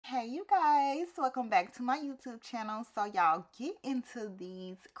Hey you guys, welcome back to my YouTube channel. So y'all, get into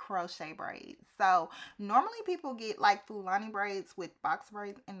these crochet braids. So normally people get like Fulani braids with box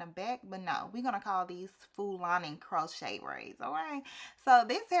braids in the back, but no, we're gonna call these Fulani crochet braids. All right, so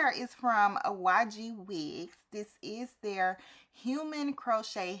this hair is from YGwigs. This is their human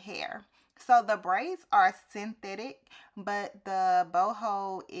crochet hair. So the braids are synthetic, but the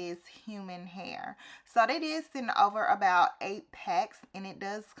boho is human hair. So they did send over about 8 packs, and it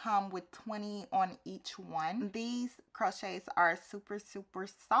does come with 20 on each one. These crochets are super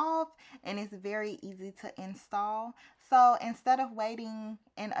soft, and it's very easy to install. So instead of waiting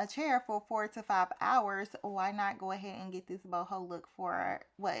in a chair for 4 to 5 hours, why not go ahead and get this boho look for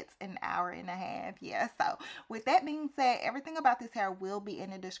what's an hour and a half? Yeah, so with that being said, everything about this hair will be in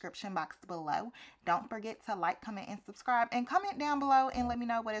the description box below. Don't forget to like, comment, and subscribe, and comment down below and let me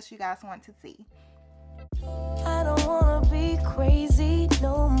know what else you guys want to see. I don't wanna be crazy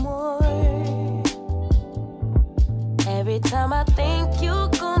no more. Every time I think you're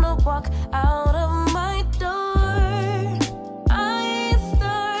gonna walk out of my door, I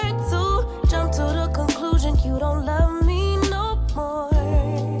start to jump to the conclusion you don't love me no more.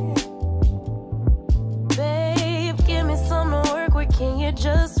 Babe, give me something to work with, can you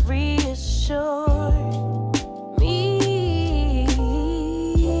just reassure?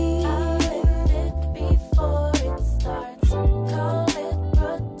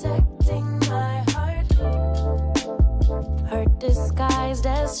 Disguised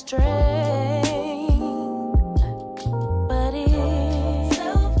as strength, but it's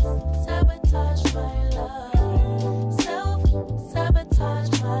self-sabotage my love, self-sabotage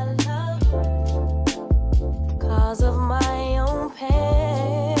my love, cause of my own pain.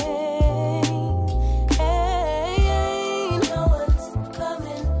 No one's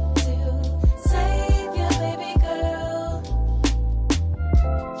coming to save you, baby girl.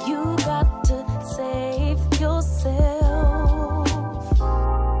 You got to save yourself.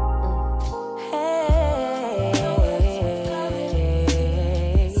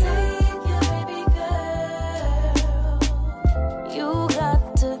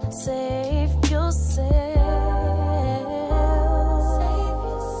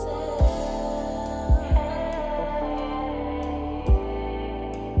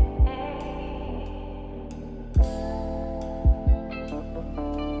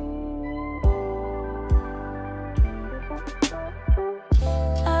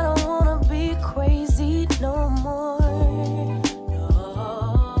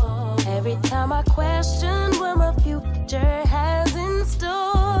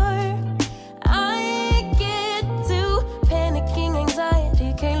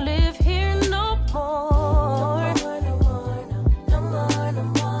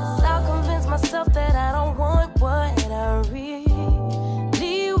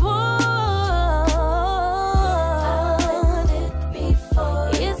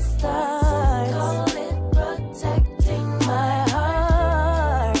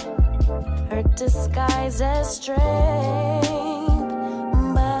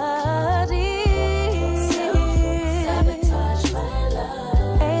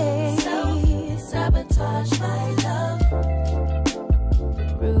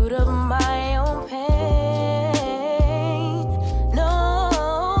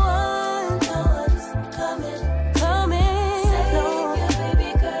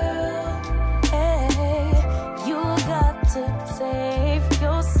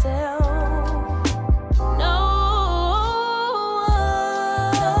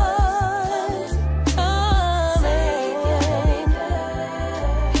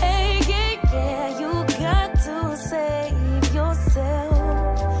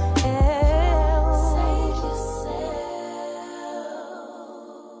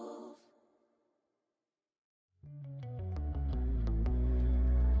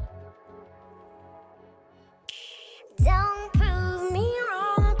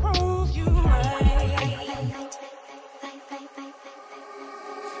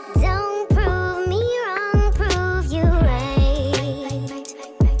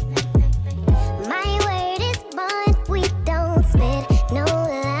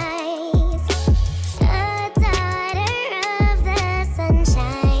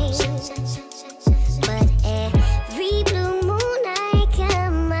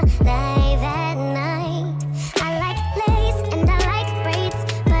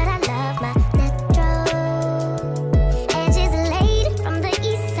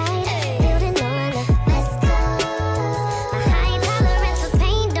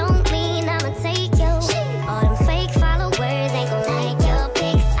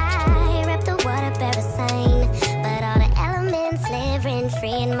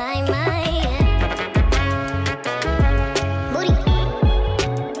 my mind. Booty.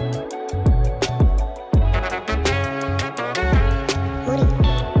 Booty.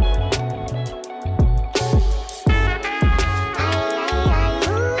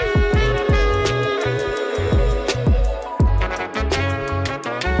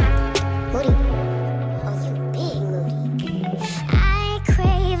 Booty. Oh, you big moody. I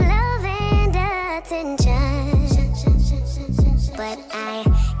crave love and attention, but I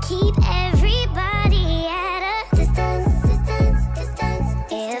keep everybody at a distance.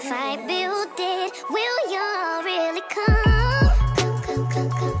 If I build it, will y'all really come?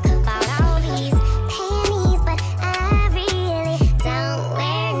 About all these panties, but I really don't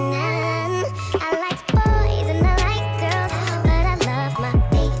wear none. I like boys and I like girls, but I love my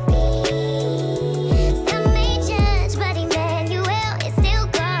baby. Some may judge, but Emmanuel is still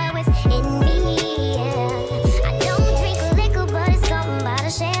God within me. Yeah. I don't drink liquor, but it's something about a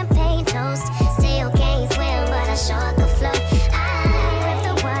champagne toast. Still can't swim, but I sure could float. I rip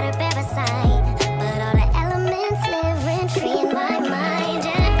the water beside, but all the elements live rent free in my mind.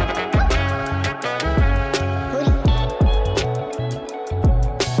 Yeah. Booty.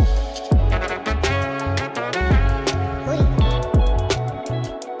 Booty.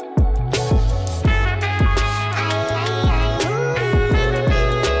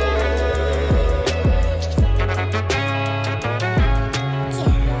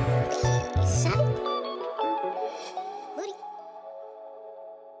 Booty.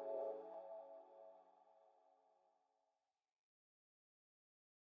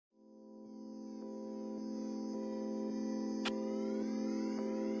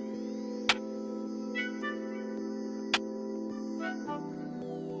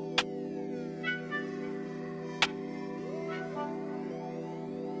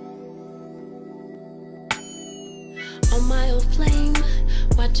 On my old flame,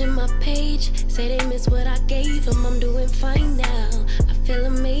 watching my page, say they miss what I gave them. I'm doing fine now, I feel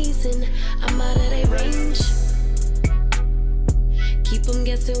amazing, I'm out of their range. Keep them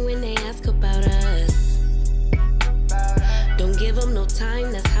guessing when they ask about us. Don't give them no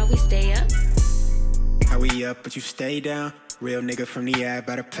time, that's how we stay up. How we up, but you stay down. Real nigga from the ad,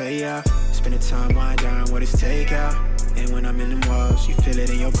 better pay off. Spending time wind down, what is takeout? And when I'm in them walls, you feel it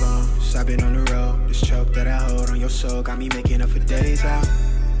in your bones. I've been on the road, this choke that I hold on your soul got me making up for days out.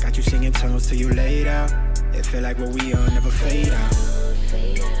 Got you singing tones till you laid out. It feel like what we on never fade out.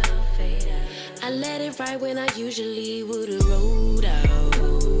 Fade out, fade out. I let it ride when I usually would've rolled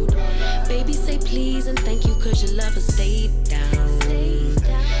out. Baby say please and thank you cause your lover stayed down.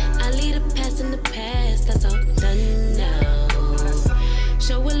 I leave the past in the past, that's all done now.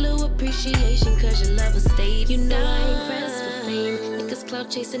 Show a little appreciation cause your lover stayed. You know I ain't pressed for fame. Niggas clout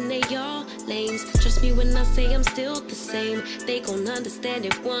chasing, they all lames. Trust me when I say I'm still the same. They gon' understand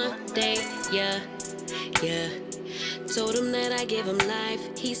it one day, yeah, yeah. Told him that I give him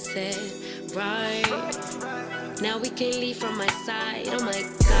life, he said, right. Now we can't leave from my side, oh my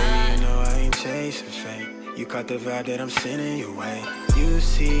God. You know I ain't chasing fame. You caught the vibe that I'm sending your way. You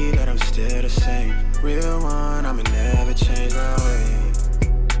see that I'm still the same. Real one, I'ma never change my way.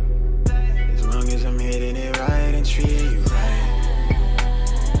 As long as I'm hitting it right and treating you right.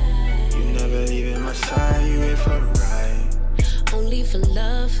 You never leaving my side, you here for the ride. Only for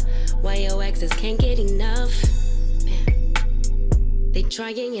love, why your exes can't get enough. Man. They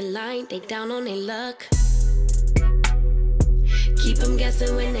trying in line, they down on their luck. Keep them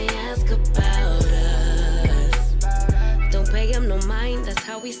guessing when they ask about us. Don't pay them no mind, that's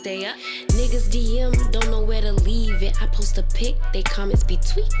how we stay up. Niggas DM, don't know where to leave it. I post a pic, they comments be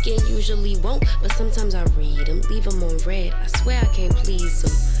tweaking. Usually won't, but sometimes I read them. Leave them on red, I swear I can't please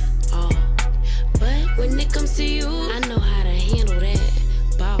them all. But when it comes to you, I know how to handle that,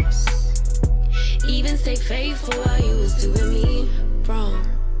 boss. Even stay faithful while you was doing me wrong.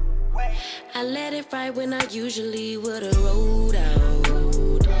 I let it ride when I usually would've rolled out.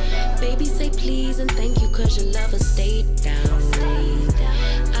 Baby say please and thank you cause your lover stayed down.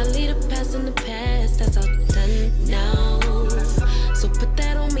 I leave the past in the past, that's all done now. So put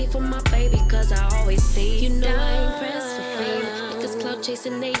that on me for my baby cause I always stay down. You know I ain't pressed for fame. Niggas clout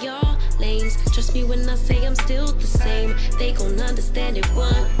chasing, they all lames. Trust me when I say I'm still the same. They gon' understand it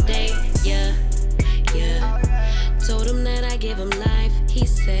one day, yeah, yeah. Told him that I give him life, he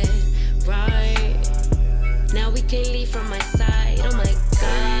said, right. Now we can't leave from my side, oh my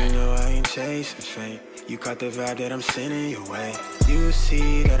God. You know I ain't chasing fame. You caught the vibe that I'm sending your way. You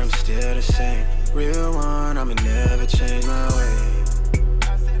see that I'm still the same. Real one, I'ma never change my way.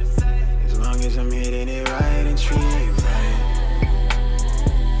 As long as I'm hitting it right and treating you right.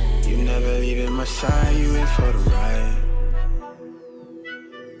 You never leaving my side, you in for the ride.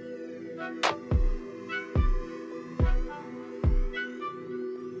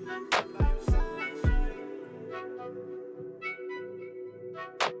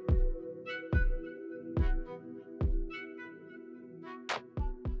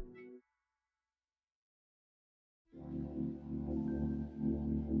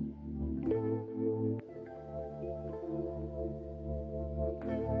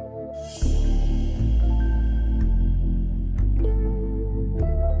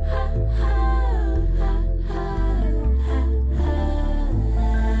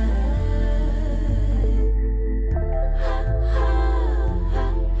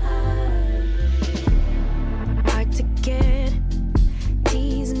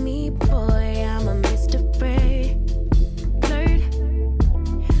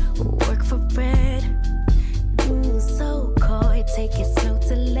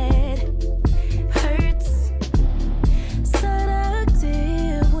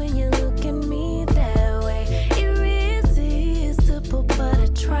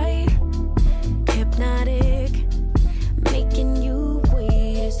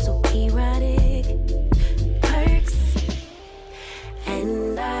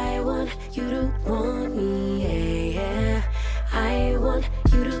 You to want